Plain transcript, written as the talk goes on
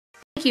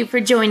Thank you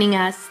for joining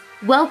us.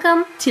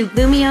 Welcome to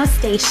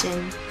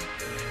LumioseStation.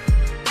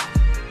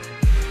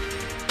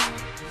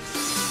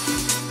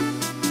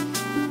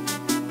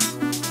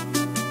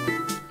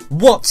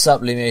 What's up,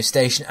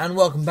 LumioseStation, and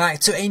welcome back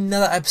to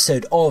another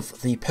episode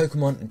of the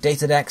Pokémon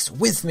DataDex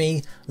with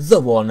me,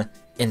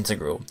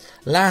 TheOneIntegral.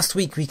 Last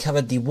week we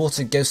covered the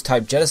Water Ghost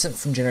type Jellicent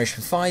from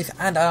Generation 5,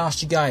 and I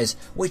asked you guys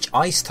which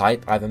Ice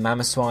type, either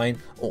Mamoswine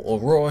or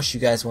Aurorus, you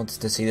guys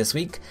wanted to see this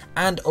week,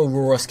 and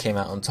Aurorus came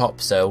out on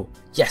top, so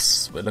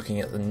yes, we're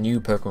looking at the new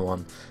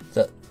Pokémon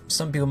that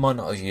some people might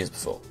not have used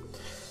before.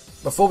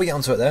 Before we get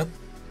onto it though,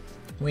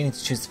 we need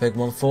to choose the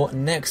Pokemon for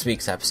next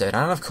week's episode,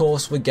 and of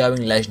course we're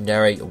going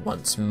Legendary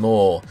once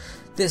more.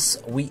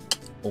 This week,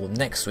 or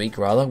next week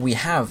rather, we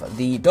have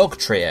the Dog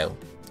Trio.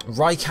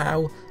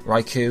 Raikou,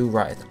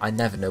 I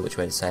never know which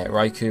way to say it.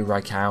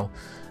 Raikou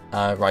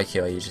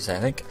I usually say, I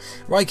think.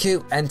 Raikou,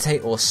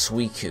 Entei or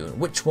Suicune.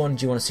 Which one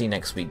do you want to see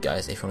next week,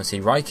 guys? If you want to see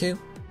Raikou,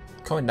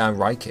 comment down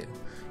Raikou.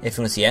 If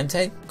you want to see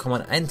Entei,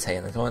 comment Entei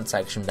in the comment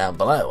section down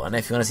below. And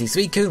if you want to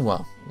see Suicune,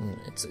 well,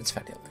 it's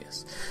fairly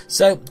obvious.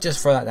 So,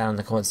 just throw that down in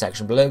the comment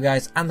section below,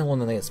 guys, and the one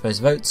that gets most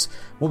votes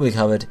will be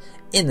covered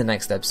in the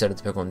next episode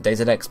of the Pokemon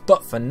DataDex.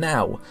 But for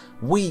now,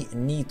 we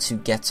need to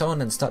get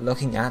on and start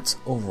looking at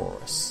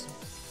Aurorus.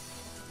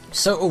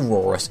 So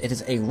Aurorus, it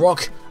is a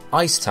rock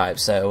ice type,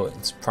 so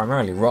it's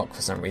primarily rock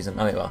for some reason.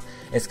 Oh well,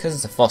 it's because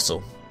it's a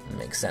fossil. It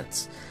makes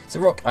sense. It's a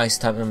rock ice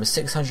type number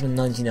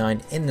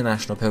 699 in the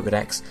National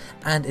Pokédex,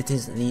 and it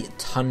is the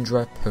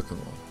Tundra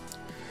Pokemon.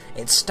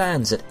 It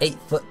stands at 8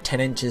 foot 10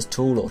 inches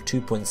tall, or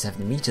 2.7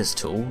 meters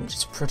tall, which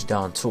is pretty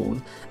darn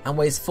tall, and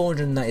weighs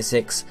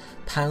 496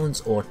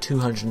 pounds or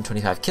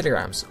 225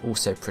 kilograms,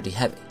 also pretty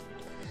heavy.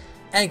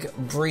 Egg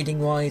breeding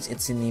wise,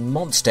 it's in the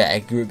monster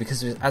egg group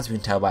because, as we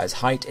can tell by its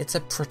height, it's a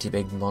pretty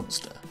big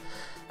monster.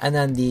 And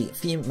then the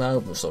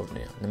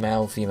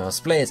male-female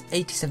split is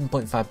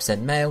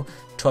 87.5% male,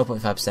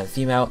 12.5%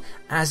 female,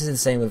 as is the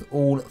same with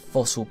all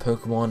fossil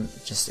Pokemon.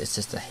 It's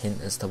just a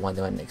hint as to why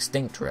they went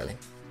extinct, really.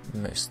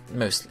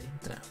 Mostly,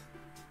 don't know.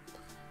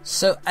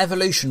 So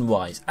evolution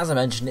wise, as I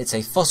mentioned, it's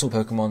a fossil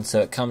Pokemon, so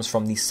it comes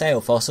from the Sail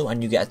fossil,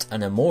 and you get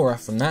an Amora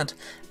from that.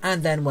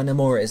 And then when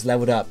Amora is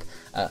leveled up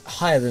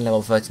higher than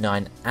level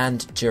 39,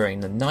 and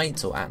during the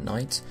night or at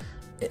night,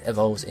 it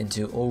evolves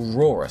into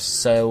Aurorus.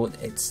 So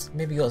it's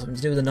maybe got something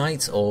to do with the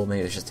night, or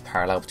maybe it's just a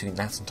parallel between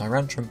that and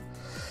Tyrantrum.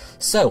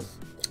 So,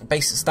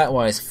 base stat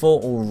wise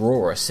for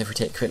Aurorus, if we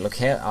take a quick look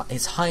here,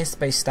 its highest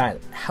base stat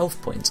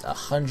health points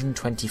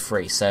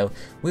 123. So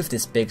with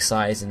this big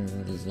size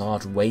and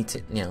large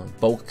weight,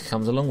 bulk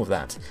comes along with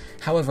that.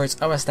 However, its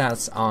other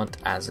stats aren't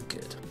as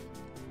good.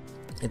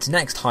 Its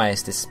next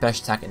highest is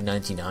special attack at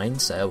 99,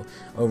 so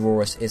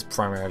Aurorus is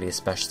primarily a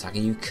special attacker.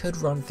 You could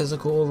run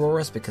physical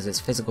Aurorus because its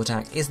physical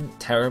attack isn't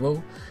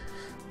terrible,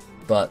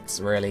 but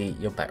really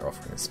you're better off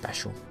running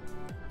special.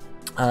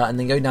 And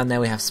then going down there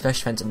we have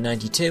special defense at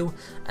 92,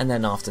 and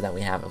then after that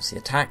we have obviously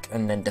attack,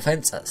 and then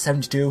defense at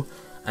 72,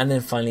 and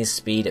then finally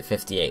speed at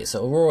 58.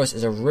 So Aurorus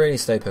is a really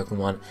slow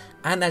Pokemon,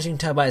 and as you can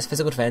tell by its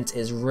physical defense,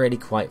 is really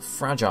quite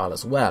fragile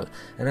as well.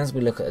 And as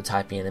we look at the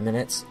typing in a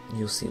minute,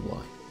 you'll see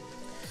why.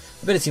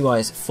 Ability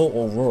wise, for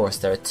Aurorus,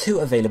 there are two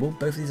available.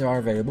 Both of these are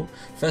available.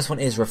 First one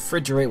is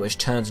Refrigerate, which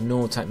turns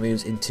normal type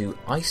moves into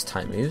ice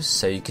type moves.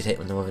 So you could hit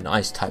them with an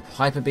ice type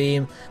Hyper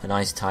Beam, an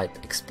ice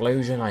type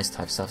Explosion, ice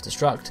type Self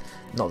Destruct.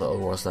 Not that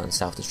Aurorus learns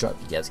Self Destruct,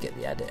 but you guys get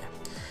the idea.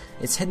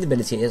 Its hidden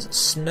ability is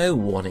Snow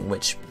Warning,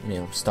 which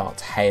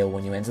starts hail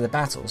when you enter the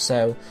battle.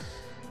 So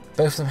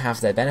both of them have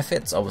their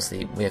benefits.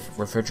 Obviously, with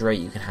Refrigerate,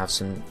 you can have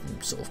some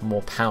sort of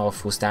more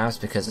powerful stabs,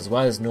 because as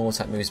well as normal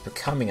type moves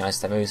becoming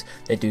ice type moves,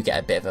 they do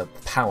get a bit of a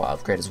power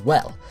upgrade as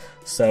well.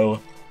 So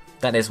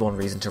that is one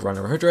reason to run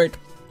a Refrigerate.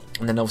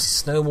 And then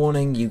obviously Snow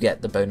Warning, you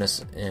get the bonus,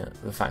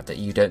 the fact that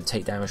you don't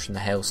take damage from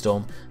the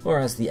hailstorm,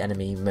 whereas the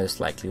enemy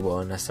most likely will,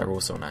 unless they're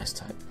also an ice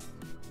type.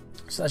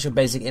 So that's your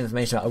basic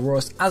information about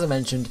Aurorus. As I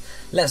mentioned,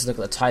 let's look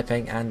at the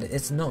typing, and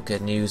it's not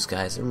good news,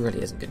 guys. It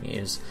really isn't good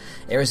news.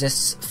 It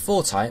resists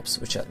 4 types,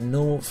 which are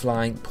normal,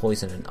 flying,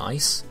 poison, and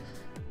ice.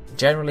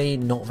 Generally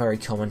not very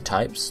common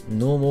types.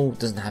 Normal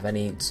doesn't have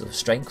any sort of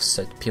strengths,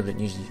 so people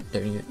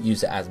don't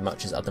use it as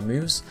much as other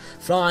moves.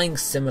 Flying,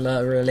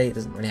 similar, really. It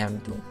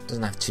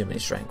doesn't have too many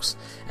strengths.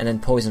 And then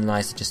poison and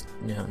ice are just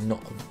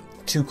not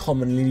too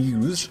commonly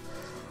used.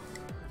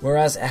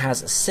 Whereas it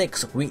has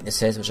 6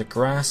 weaknesses, which are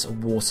grass,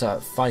 water,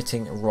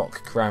 fighting,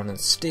 rock, ground, and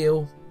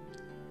steel.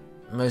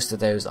 Most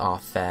of those are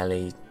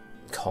fairly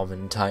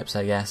common types,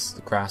 I guess.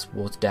 Grass,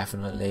 water,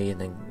 definitely,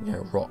 and then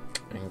rock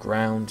and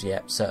ground,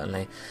 yep,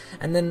 certainly.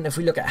 And then if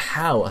we look at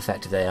how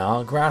effective they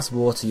are, grass,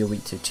 water, you're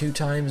weak to 2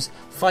 times.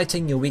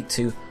 Fighting, you're weak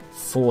to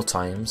 4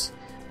 times.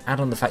 Add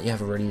on the fact you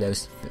have a really low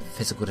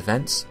physical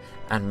defense,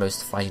 and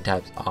most fighting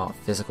types are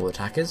physical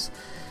attackers.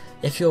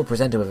 If you're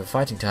presented with a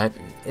fighting type,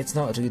 it's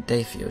not a good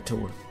day for you at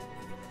all.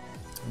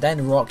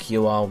 Then rock,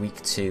 you are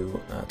weak to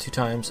 2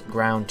 times,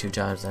 ground 2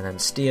 times, and then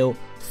steel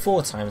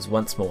 4 times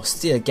once more.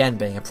 Steel again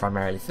being a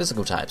primarily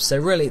physical type, so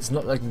really it's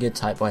not looking good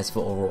type-wise for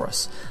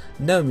Aurorus.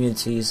 No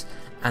immunities,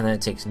 and then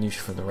it takes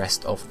neutral from the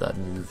rest of the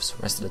moves,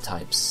 rest of the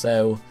types.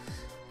 So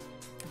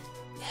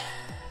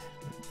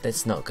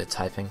it's not good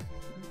typing.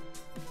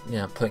 You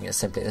know, putting it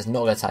simply, it's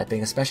not good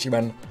typing, especially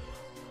when,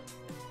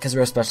 because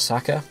we're a special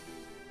attacker,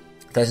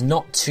 there's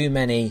not too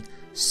many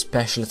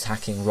special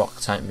attacking rock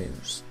type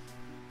moves,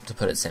 to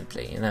put it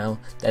simply. You know,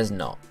 there's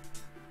not.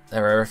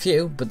 There are a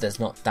few, but there's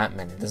not that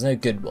many. There's no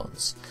good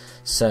ones.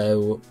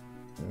 So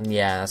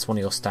yeah, that's one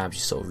of your stabs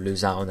you sort of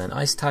lose out on. Then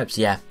ice types,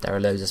 yeah, there are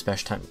loads of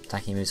special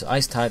attacking moves for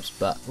ice types,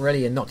 but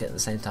really you're not getting the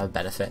same type of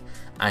benefit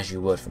as you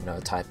would from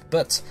another type.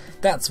 But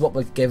that's what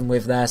we're given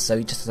with there, so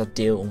you just have to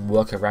deal and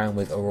work around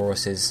with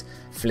Aurorus's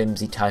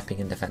flimsy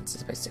typing and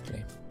defenses,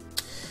 basically.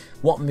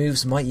 What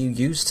moves might you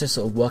use to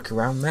sort of work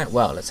around that?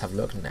 Well, let's have a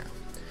look now.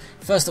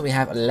 First up, we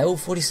have level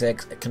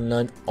 46, it can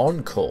learn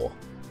Encore.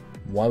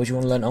 Why would you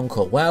want to learn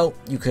Encore? Well,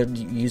 you could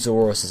use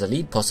Aurorus as a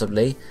lead,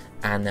 possibly,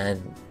 and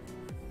then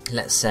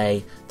let's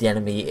say the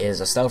enemy is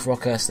a stealth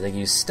rocker, so they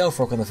use stealth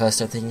rock on the first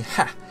turn, thinking,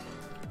 ha,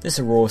 this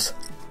Aurorus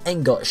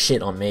ain't got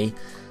shit on me.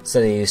 So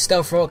they use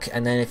stealth rock,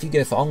 and then if you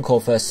go for Encore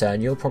first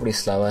turn, you're probably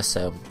slower,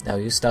 so they'll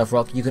use stealth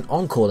rock. You can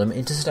Encore them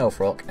into stealth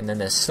rock, and then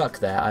they're stuck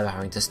there, either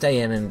having to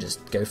stay in and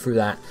just go through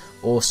that,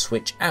 or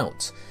switch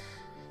out,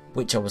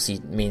 which obviously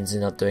means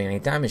they're not doing any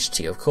damage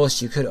to you. Of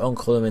course, you could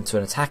Encore them into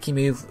an attacking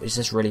move. It's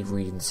just really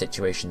reading the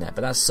situation there, but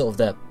that's sort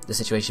of the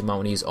situation you might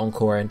want to use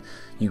Encore in.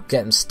 You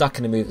get them stuck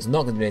in a move that's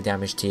not going to do any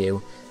damage to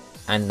you,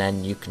 and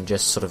then you can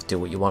just sort of do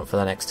what you want for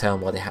the next turn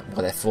while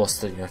they're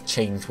forced to, you know,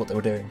 change what they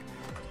were doing.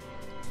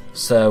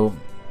 So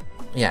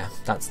yeah,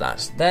 that's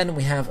that. Then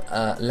we have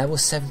level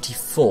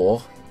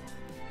 74,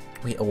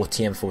 or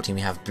TM14,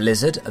 we have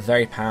Blizzard, a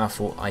very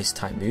powerful ice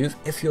type move.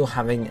 If you're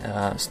having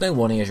Snow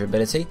Warning as your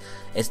ability,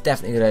 it's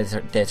definitely a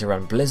good idea to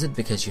run Blizzard,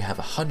 because you have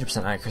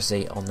 100%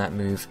 accuracy on that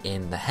move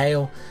in the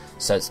hail,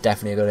 so it's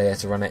definitely a good idea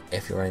to run it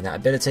if you're running that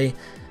ability,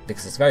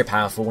 because it's very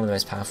powerful, one of the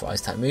most powerful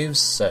ice type moves,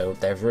 so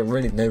there's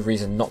really no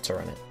reason not to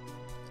run it.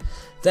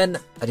 Then,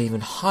 at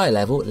even higher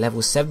level,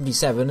 level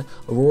 77,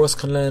 Aurorus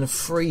can learn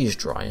Freeze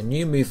Dry, a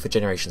new move for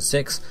Generation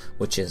 6,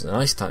 which is an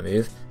ice type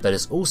move, but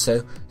is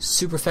also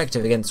super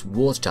effective against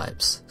water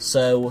types.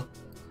 So,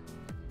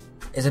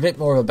 it's a bit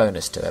more of a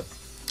bonus to it.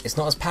 It's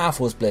not as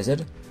powerful as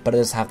Blizzard, but it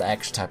does have the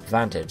extra type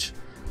advantage.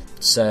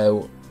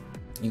 So,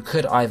 you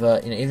could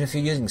either, you know, even if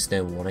you're using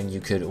Snow Warning, you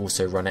could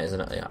also run it as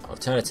an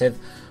alternative,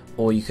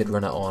 or you could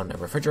run it on a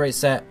refrigerate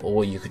set,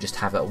 or you could just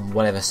have it on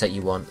whatever set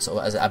you want, sort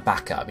of as a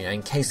backup. You know,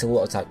 in case the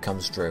water type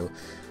comes through,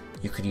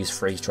 you could use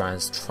Freeze Dry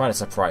and try to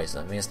surprise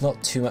them. I mean, it's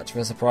not too much of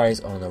a surprise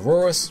on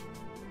Aurorus,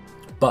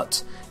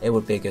 but it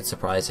would be a good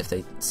surprise if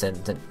they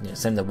send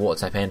the water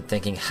type in,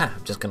 thinking, ha,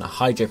 I'm just going to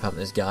Hydro Pump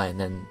this guy, and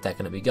then they're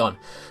going to be gone,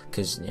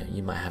 because you know,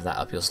 you might have that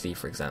up your sleeve,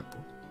 for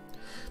example.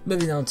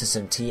 Moving on to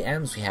some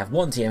TMs, we have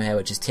one TM here,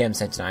 which is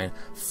TM79,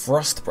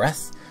 Frost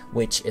Breath,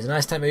 which is a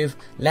nice type move,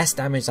 less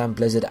damage than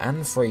Blizzard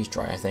and Freeze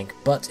Dry, I think,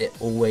 but it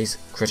always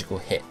critical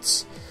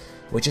hits,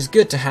 which is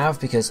good to have,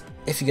 because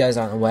if you guys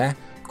aren't aware,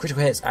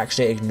 critical hits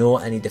actually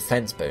ignore any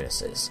defense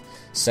bonuses.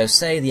 So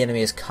say the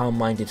enemy is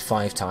calm-minded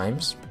 5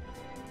 times,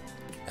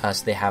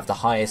 so they have the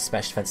highest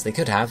special defense they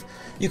could have,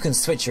 you can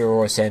switch your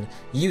Aurorus in,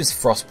 use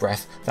Frost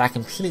Breath, that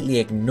completely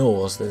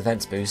ignores the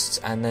defense boosts,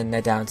 and then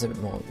they're down to a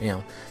bit more, you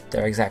know,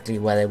 they're exactly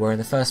where they were in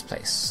the first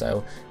place.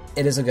 So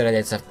it is a good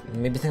idea to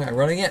maybe think about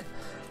running it,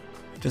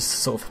 just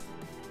sort of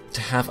to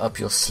have up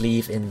your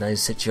sleeve in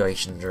those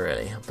situations,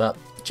 really. But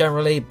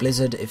generally,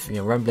 Blizzard, if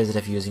you run Blizzard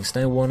if you're using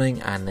Snow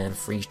Warning, and then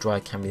Freeze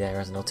Dry can be there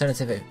as an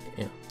alternative, if,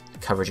 you know,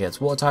 coverage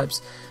against water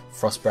types.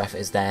 Frost Breath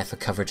is there for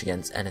coverage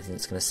against anything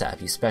that's going to set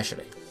up you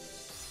specially.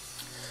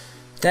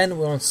 Then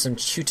we're on to some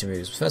tutor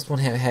moves. First one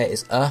here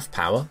is Earth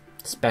Power,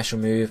 special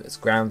move, it's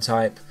ground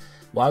type.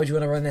 Why would you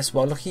want to run this?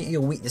 Well, looking at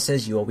your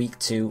weaknesses, you are weak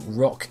to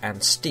Rock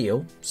and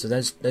Steel, so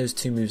those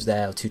two moves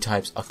there, or two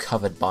types, are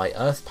covered by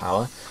Earth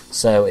Power,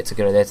 so it's a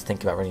good idea to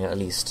think about running it, at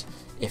least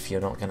if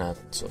you're not going to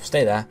sort of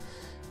stay there,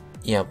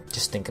 you know,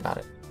 just think about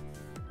it.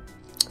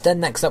 Then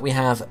next up we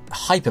have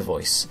Hyper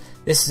Voice.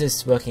 This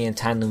is working in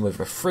tandem with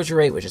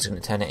Refrigerate, which is going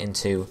to turn it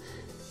into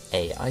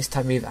a ice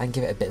type move and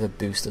give it a bit of a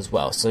boost as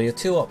well. So your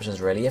two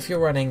options really, if you're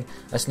running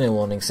a Snow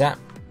Warning set,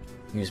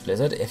 use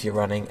Blizzard. If you're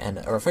running a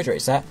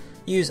Refrigerate set,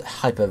 use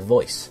Hyper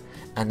Voice.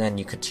 And then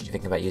you could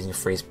think about using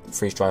Freeze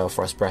Dry or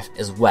Frost Breath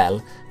as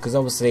well, because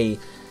obviously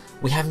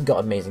we haven't got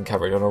amazing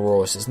coverage on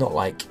Aurorus. It's not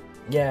like,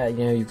 yeah,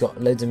 you know, you've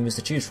got loads of moves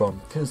to choose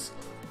from, because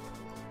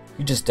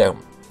you just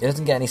don't. It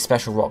doesn't get any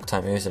special rock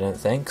type moves, I don't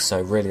think,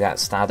 so really that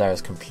stat there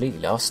is completely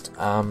lost.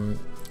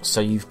 So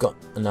you've got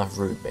enough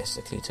route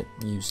basically to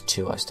use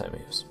 2 ice type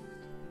moves.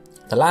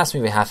 The last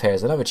move we have here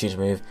is another tutor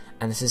move,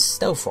 and this is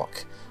Stealth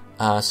Rock.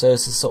 So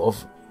this is sort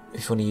of,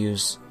 if you want to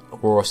use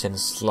Aurorus in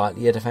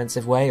slightly a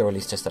defensive way, or at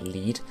least just a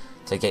lead,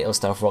 to get your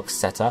Stealth Rock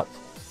set up,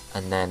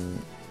 and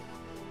then,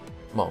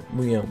 well,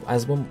 you know,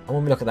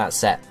 when we look at that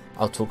set,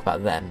 I'll talk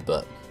about them,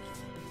 but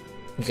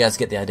you guys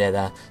get the idea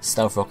there.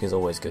 Stealth Rock is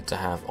always good to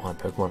have on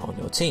Pokemon on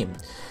your team.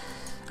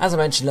 As I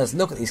mentioned, let's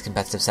look at these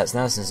competitive sets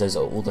now, since those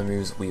are all the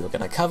moves we were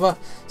going to cover.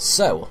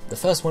 So, the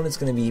first one is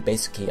going to be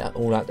basically an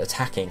all-out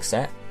attacking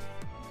set.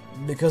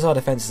 Because our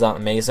defenses aren't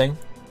amazing,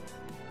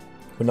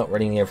 we're not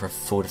really near for a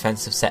full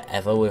defensive set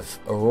ever with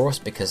Aurorus,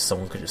 because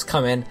someone could just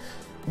come in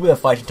with a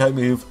fighting type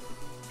move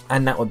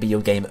and that would be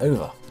your game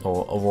over,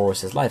 or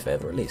Aurorus' life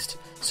over at least.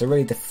 So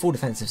really the full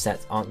defensive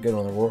sets aren't good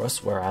on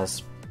Aurorus,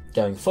 whereas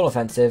going full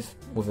offensive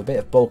with a bit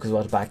of bulk as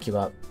well to back you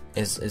up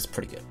is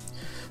pretty good.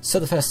 So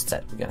the first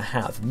set we're going to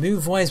have,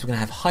 move-wise, we're going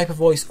to have Hyper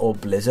Voice or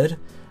Blizzard,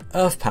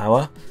 Earth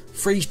Power,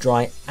 Freeze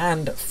Dry,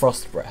 and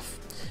Frost Breath.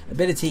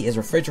 Ability is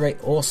Refrigerate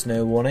or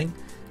Snow Warning.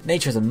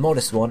 Nature is a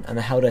modest one, and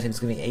the held item is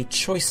going to be a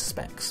choice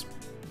specs.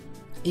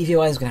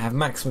 EV-wise, we're going to have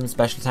maximum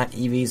special attack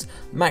EVs,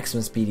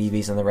 maximum speed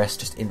EVs, and the rest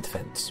just in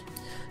defense.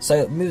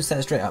 So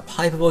moveset straight up,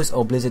 Hyper Voice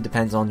or Blizzard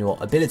depends on your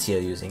ability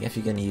you're using. If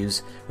you're going to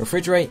use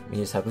Refrigerate,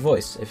 use Hyper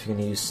Voice. If you're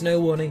going to use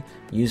Snow Warning,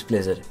 use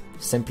Blizzard.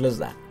 Simple as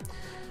that.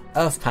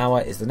 Earth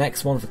Power is the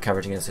next one for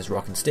coverage against those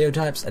Rock and Steel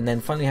types, and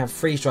then finally have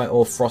Freeze Dry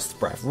or Frost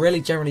Breath.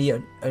 Really, generally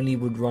you only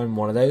would run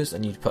one of those,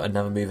 and you'd put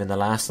another move in the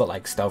last slot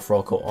like Stealth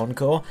Rock or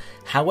Encore.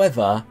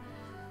 However,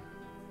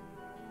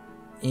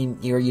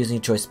 you're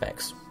using choice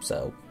specs,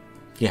 so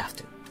you have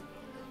to.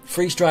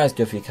 Freeze Dry is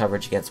good for your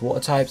coverage against water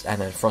types, and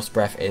then Frost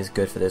Breath is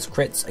good for those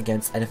crits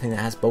against anything that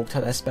has bulk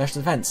type as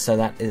special defense, so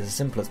that is as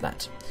simple as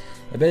that.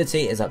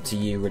 Ability is up to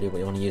you really what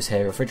you want to use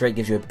here. Refrigerate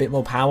gives you a bit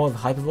more power with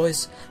Hyper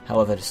Voice,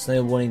 however the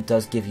Snow Warning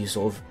does give you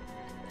sort of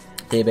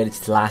the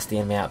ability to last the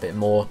enemy out a bit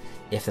more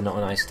if they're not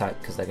an ice type,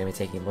 because they're going to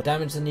be taking more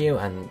damage than you,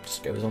 and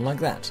just goes on like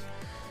that.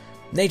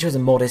 Nature is a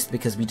modest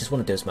because we just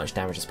want to do as much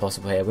damage as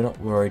possible here. We're not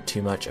worried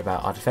too much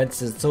about our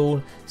defenses at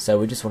all, so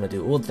we just want to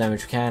do all the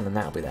damage we can, and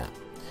that'll be that.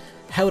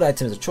 Held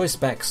items are choice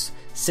specs,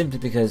 simply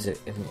because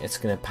it's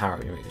going to power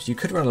up your moves. You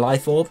could run a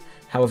Life Orb,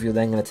 however you're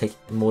then going to take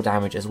more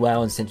damage as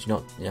well, and since you're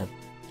not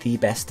the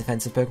best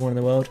defensive Pokemon in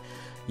the world,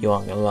 you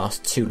aren't going to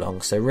last too long.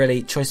 So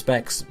really, choice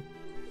specs,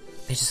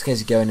 it's just a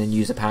case of going and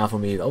use a powerful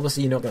move.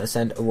 Obviously you're not going to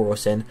send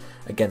Aurorus in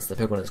against the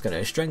Pokemon that's going to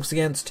have strengths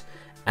against,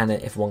 and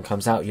if one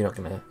comes out you're not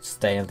going to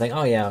stay and think,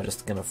 oh yeah, I'm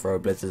just going to throw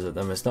blizzards at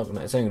them. It's only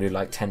going to do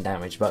like 10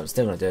 damage, but I'm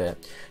still going to do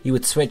it. You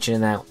would switch in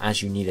and out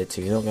as you needed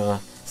to. You're not going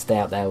to stay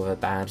out there with a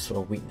bad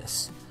sort of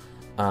weakness.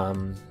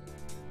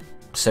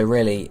 So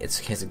really it's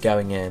a case of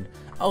going in,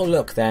 oh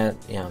look, they're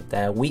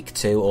weak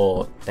to,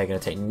 or they're going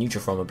to take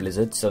neutral from a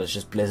blizzard, so it's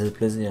just blizzard,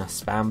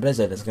 spam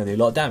blizzard. It's going to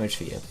do a lot of damage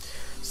for you.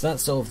 So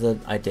that's sort of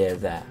the idea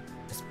there.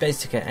 It's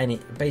basically any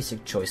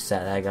basic choice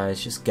set there,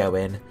 guys. Just go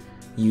in,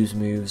 use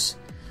moves.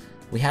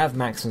 We have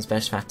maximum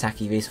special attack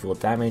EVs for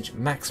damage.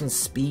 Maximum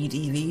speed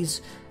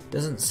EVs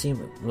doesn't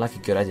seem like a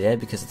good idea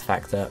because of the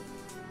fact that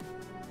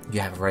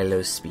you have very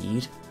low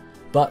speed.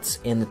 But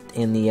in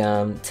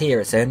the tier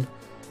it's in,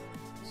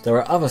 there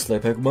are other slow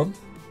Pokemon,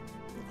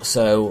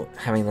 so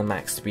having the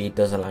max speed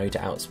does allow you to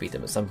outspeed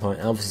them at some point.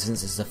 And obviously,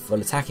 since it's a full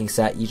attacking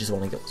set, you just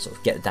want to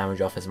get the damage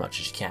off as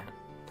much as you can.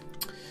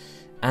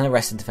 And the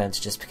rest in defense,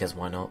 just because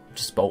why not?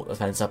 Just bulk the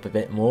defense up a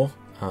bit more.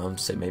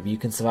 So maybe you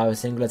can survive a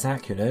single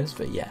attack, who knows?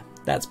 But yeah,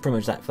 that's pretty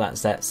much that for that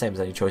set. Same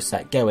as any choice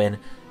set. Go in,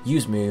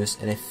 use moves,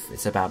 and if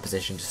it's a bad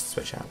position, just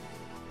switch out.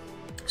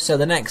 So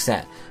the next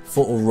set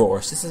for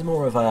Aurorus. This is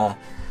more of a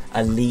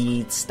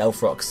lead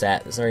Stealth Rock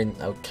set. I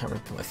can't really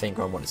put my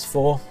finger on what it's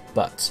for,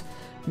 but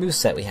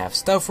moveset we have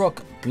Stealth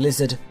Rock,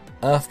 Blizzard,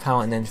 Earth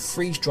Power, and then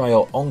Freeze Dry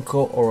or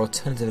Encore, or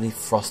alternatively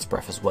Frost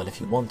Breath as well if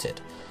you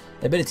wanted.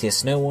 Ability is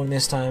Snow Warning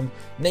this time.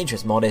 Nature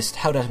is modest.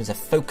 Held item is a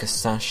Focus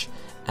Sash,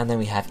 and then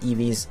we have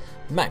EVs,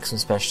 maximum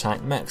special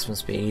attack, maximum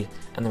speed,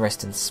 and the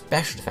rest in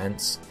special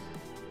defense.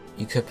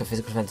 You could put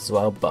physical defense as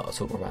well, but I'll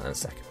talk more about that in a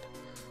second.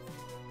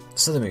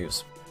 So the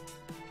moves.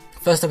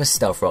 First up is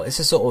Stealth Rock. This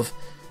is sort of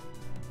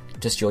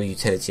just your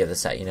utility of the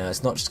set,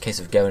 it's not just a case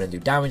of going and do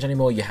damage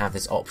anymore. You have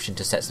this option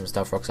to set some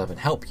Stealth Rocks up and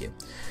help you.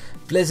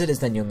 Blizzard is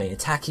then your main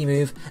attacking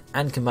move,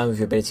 and combined with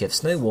your ability of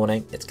Snow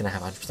Warning, it's going to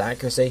have 100%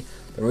 accuracy.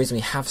 The reason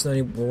we have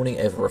Snow Warning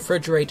over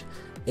Refrigerate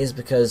is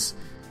because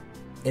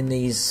in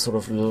these sort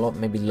of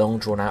maybe long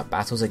drawn out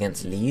battles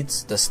against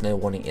leads, the Snow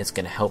Warning is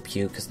going to help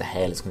you because the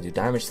hail is going to do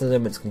damage to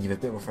them. It's going to give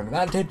a bit more of an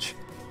advantage,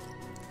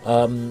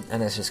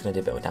 and it's just going to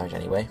do a bit more damage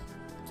anyway.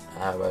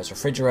 Whereas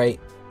Refrigerate,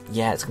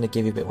 yeah, it's going to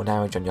give you a bit more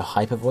damage on your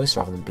Hyper Voice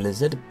rather than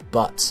Blizzard,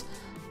 but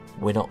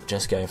we're not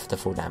just going for the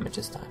full damage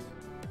this time.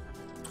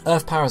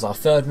 Earth Power is our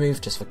third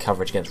move, just for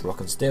coverage against Rock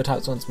and Steel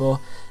types once more.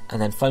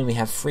 And then finally we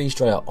have Freeze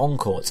Dry or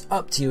Encore. It's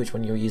up to you which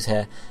one you'll use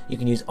here. You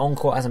can use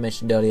Encore, as I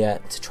mentioned earlier,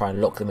 to try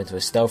and lock them into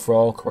a Stealth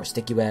Rock or a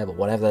Sticky Web or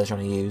whatever they're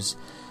trying to use.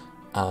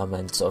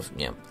 And sort of,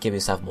 give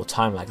yourself more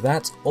time like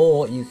that.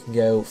 Or you can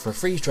go for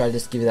Freeze Dry,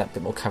 just to give you that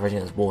bit more coverage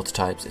against water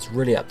types. It's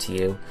really up to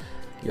you.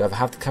 You either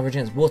have the coverage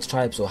against water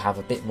types or have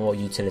a bit more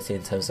utility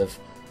in terms of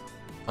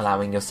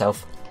allowing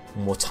yourself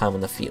more time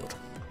on the field.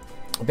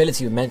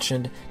 Ability we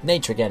mentioned.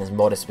 Nature again is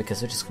modest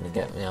because we're just going to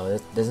get,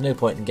 there's no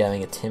point in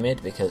going a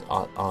timid because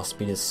our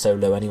speed is so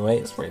low anyway,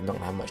 it's really not going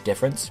to have much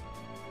difference.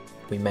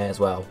 We may as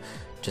well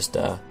just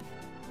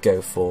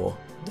go for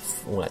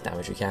all that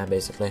damage we can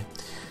basically.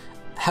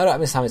 Held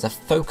item this time is a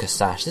Focus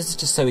Sash. This is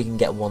just so we can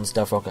get one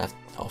Stealth Rock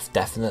off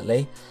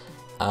definitely,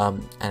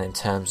 and in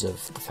terms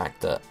of the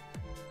fact that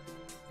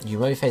you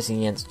may be facing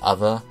against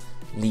other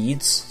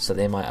leads, so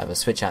they might either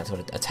switch out to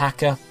an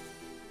attacker,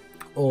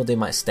 or they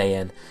might stay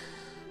in.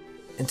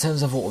 In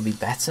terms of what would be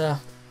better,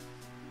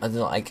 I don't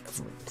know, like,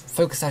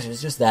 Focus Sash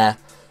is just there,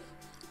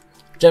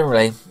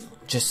 generally,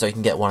 just so you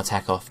can get one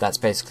attack off. That's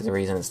basically the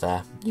reason it's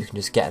there. You can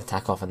just get an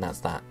attack off, and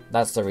that's that.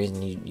 That's the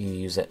reason you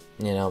use it,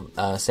 you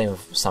know. Same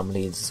with some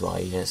leads as well.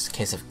 It's a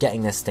case of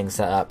getting this thing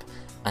set up,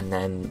 and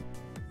then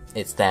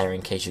it's there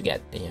in case you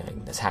get, you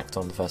know, attacked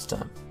on the first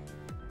turn.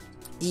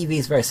 EV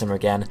is very similar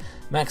again,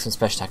 maximum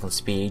special attack and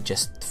speed,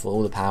 just for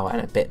all the power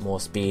and a bit more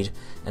speed,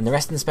 and the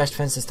rest in the special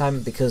defense this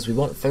time, because we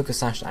want Focus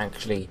Sash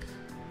actually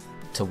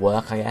to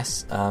work, I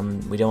guess.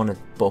 We don't want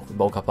to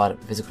bulk up our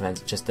physical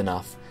defense just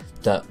enough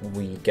that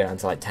we get down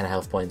to like 10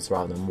 health points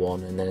rather than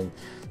 1, and then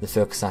the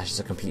Focus Sash is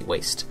a complete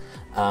waste.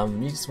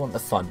 You just want the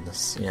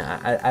funness, you know,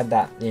 add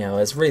that, you know,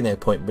 there's really no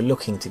point. We're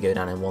looking to go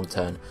down in 1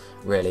 turn,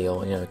 really,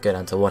 or, you know, go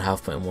down to 1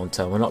 health point in 1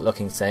 turn. We're not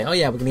looking to say, oh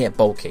yeah, we're going to get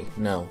bulky.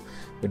 No,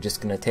 we're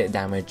just going to take the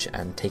damage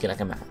and take it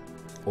like a man,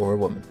 or a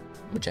woman,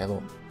 whichever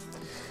one.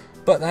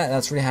 But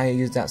that's really how you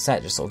use that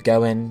set. Just sort of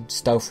go in,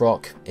 stealth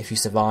rock. If you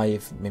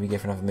survive, maybe go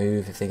for another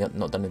move. If they've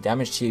not done the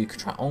damage to you, you could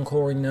try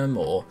encoring them,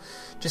 or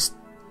just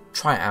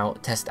try it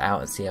out, test it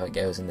out, and see how it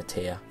goes in the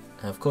tier.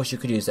 And of course, you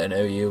could use an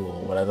OU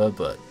or whatever,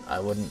 but I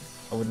wouldn't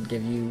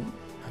give you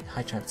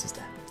high chances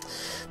there.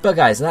 But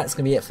guys, that's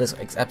going to be it for this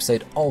week's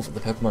episode of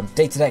the Pokemon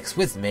DataDex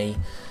with me.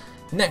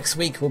 Next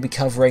week, we'll be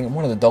covering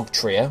one of the dog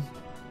trio.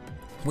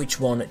 Which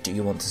one do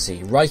you want to see?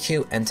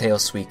 Raikou, Entei, or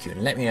Suicune?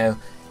 And let me know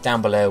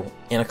down below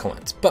in a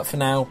comment. But for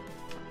now,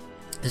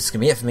 this is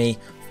going to be it for me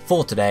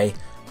for today.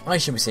 I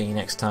shall be seeing you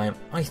next time.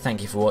 I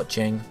thank you for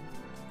watching.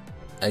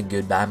 A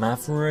goodbye, my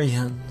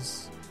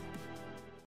friends.